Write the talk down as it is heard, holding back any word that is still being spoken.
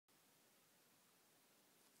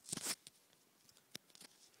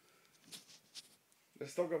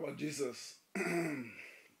Let's talk about Jesus.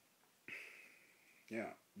 Yeah,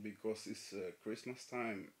 because it's Christmas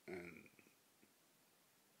time,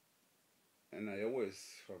 and I always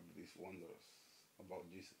have these wonders about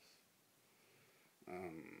Jesus.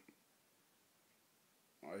 Um,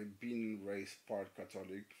 I've been raised part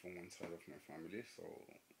Catholic from one side of my family, so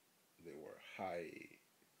they were high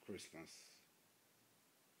Christmas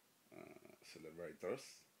celebrators,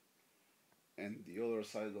 and the other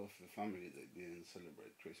side of the family they didn't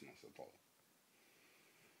celebrate Christmas at all.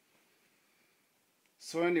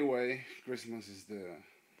 So anyway, Christmas is the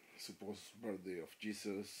supposed birthday of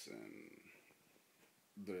Jesus, and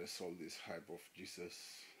there's all this hype of Jesus.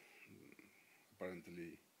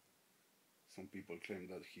 Apparently, some people claim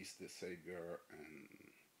that he's the savior,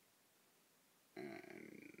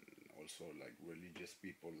 and also like religious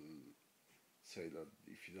people say that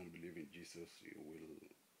if you don't believe in Jesus, you will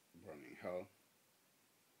burn in hell,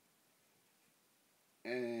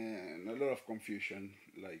 and a lot of confusion,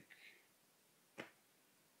 like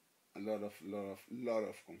a lot of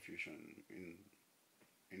confusion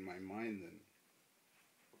in my mind, and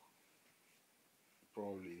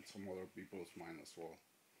probably in some other people's mind as well.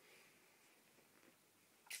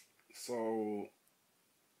 So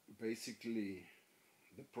basically,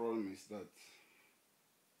 the problem is that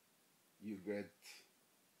you get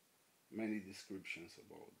many descriptions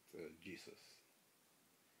about Jesus.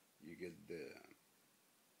 You get the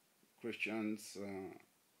Christians'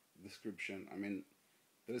 description. I mean,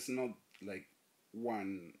 there's not like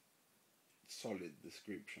one solid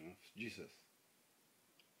description of Jesus.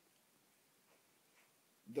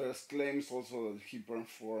 There's claims also that he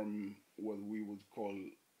performed what we would call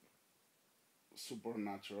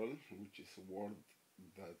supernatural, which is a word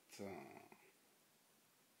that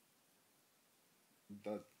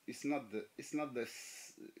that it's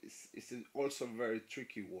also a very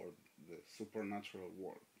tricky word, the supernatural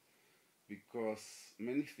word, because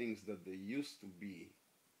many things that they used to be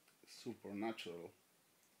supernatural,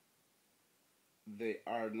 they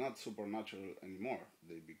are not supernatural anymore.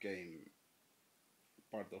 They became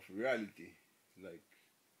part of reality, like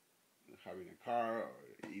having a car,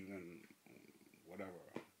 or even whatever,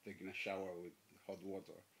 taking a shower with hot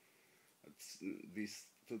water. This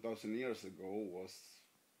 2,000 years ago was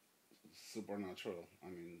supernatural. I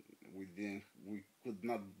mean, we could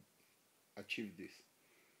not achieve this.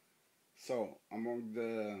 So, among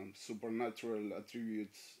the supernatural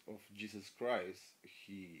attributes of Jesus Christ,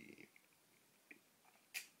 he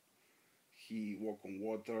walked on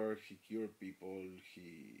water, he cured people,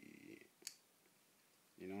 he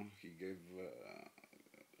gave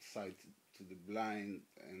sight to the blind,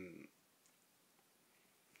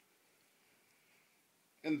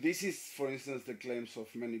 and this is, for instance, the claims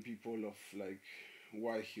of many people of like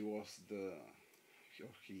why he was or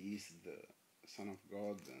he is the Son of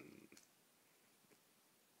God,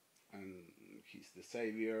 and he's the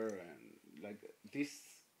Savior, and like this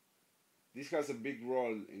has a big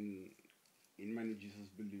role in many Jesus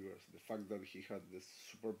believers. The fact that he had this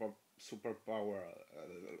supernatural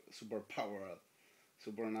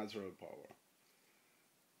power,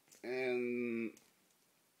 and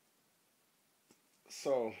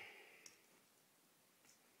so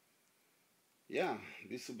yeah,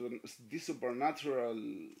 these supernatural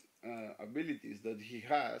abilities that he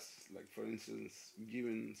has, like for instance,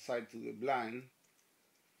 giving sight to the blind,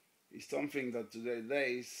 is something that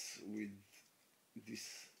today's with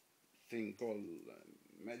this thing called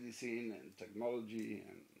medicine and technology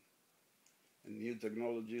and new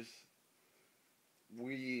technologies,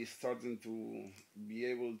 we starting to be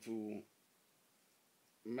able to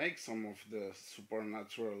make some of the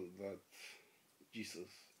supernatural that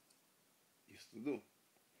Jesus used to do.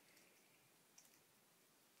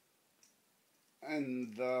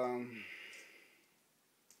 And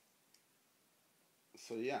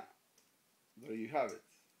so yeah, there you have it.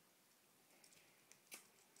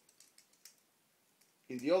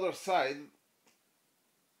 In the other side,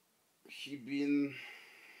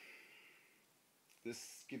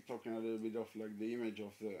 let's keep talking a little bit of like the image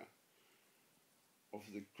of the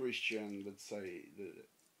Christian, let's say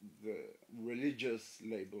the religious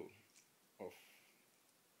label of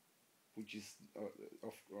which is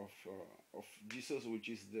of Jesus, which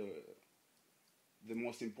is the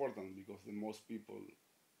most important, because the most people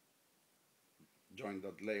join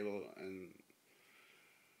that label,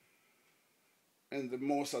 and the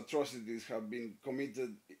most atrocities have been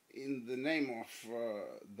committed in the name of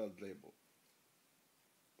that label.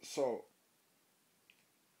 So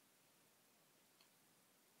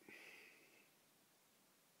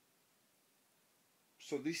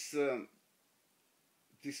these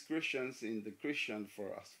Christians, in the Christian,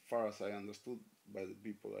 for as far as I understood, by the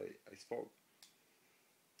people I spoke.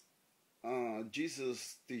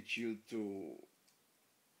 Jesus teach you to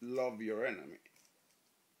love your enemy.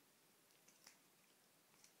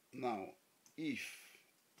 Now, if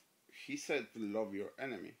he said to love your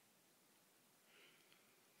enemy,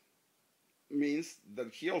 means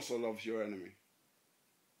that he also loves your enemy.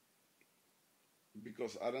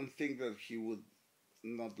 Because I don't think that he would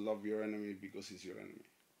not love your enemy because he's your enemy.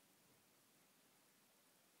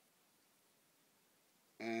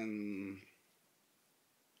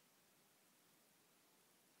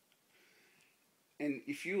 And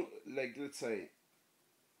if you, like, let's say,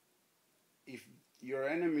 if your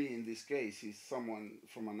enemy in this case is someone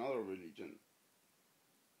from another religion,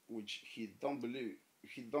 which he don't believe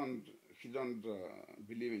in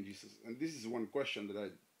Jesus. And this is one question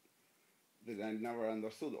that I never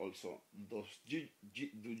understood. Also, do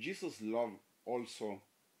Jesus love also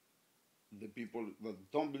the people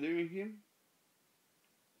that don't believe in him,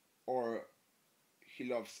 or he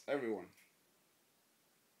loves everyone?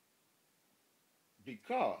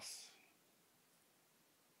 Because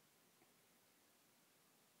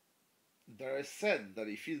there is said that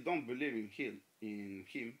if you don't believe in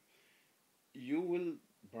him, you will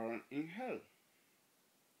burn in hell,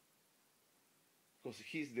 because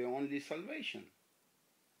he's the only salvation.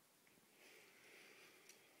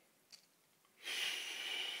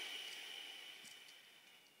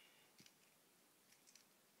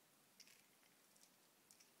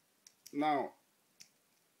 Now,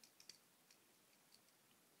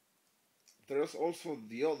 there's also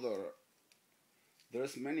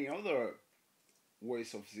there's many other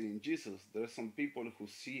ways of seeing Jesus. There's some people who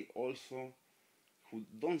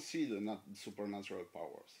don't see the supernatural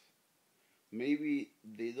powers. Maybe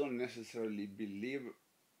they don't necessarily believe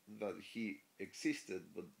that he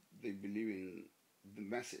existed, but they believe in the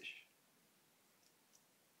message.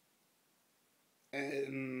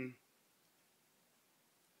 And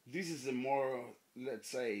this is a more, let's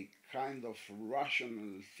say, kind of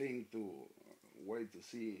rational thing way to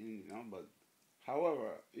see, but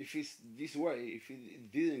however, if it's this way, if he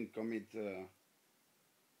didn't commit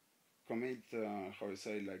how to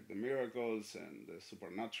say, like, the miracles and the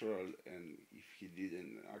supernatural, and if he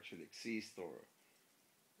didn't actually exist, or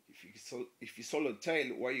if he's all a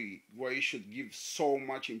tale, why you should give so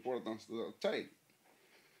much importance to the tale?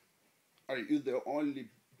 Are you the only,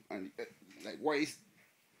 and like, why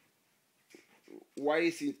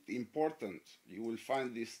is it important? You will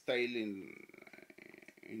find this tale in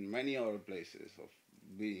many other places of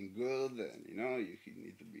being good, and you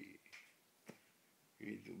need to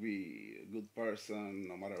be a good person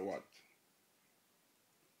no matter what.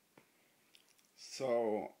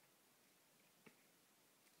 So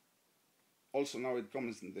also, now it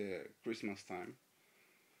comes in the Christmas time.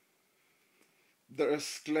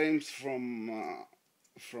 There's claims from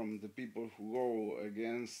the people who go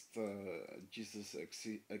against Jesus'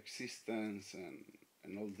 existence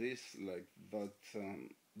and all this, like that,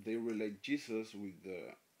 they relate Jesus with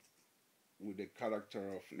the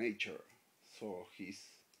character of nature. So he's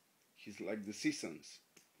like the seasons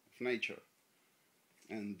of nature,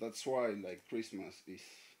 and that's why, like, Christmas is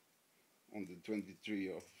on the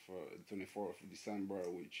 24th of December,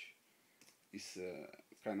 which is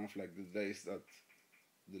kind of like the days that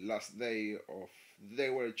the last day of the day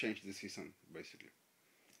where it changed the season, basically.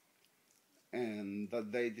 And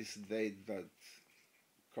that date is a date that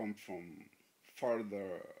come from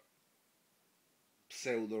further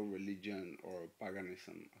pseudo religion, or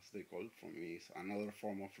paganism, as they call it. For me, it's another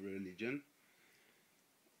form of religion.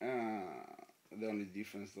 The only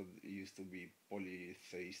difference that it used to be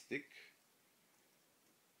polytheistic,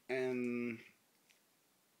 and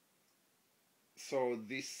so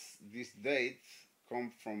this date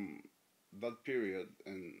come from that period,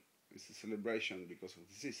 and it's a celebration because of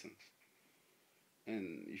the seasons.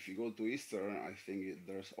 And if you go to Easter, I think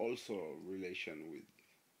there's also a relation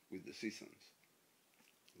with the seasons,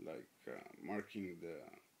 like marking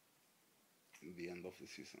the end of the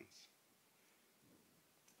seasons.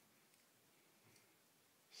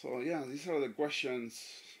 So yeah, these are the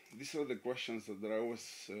questions. These are the questions that I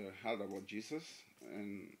always had about Jesus,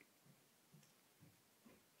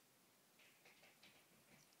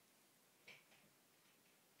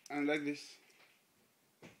 and like this.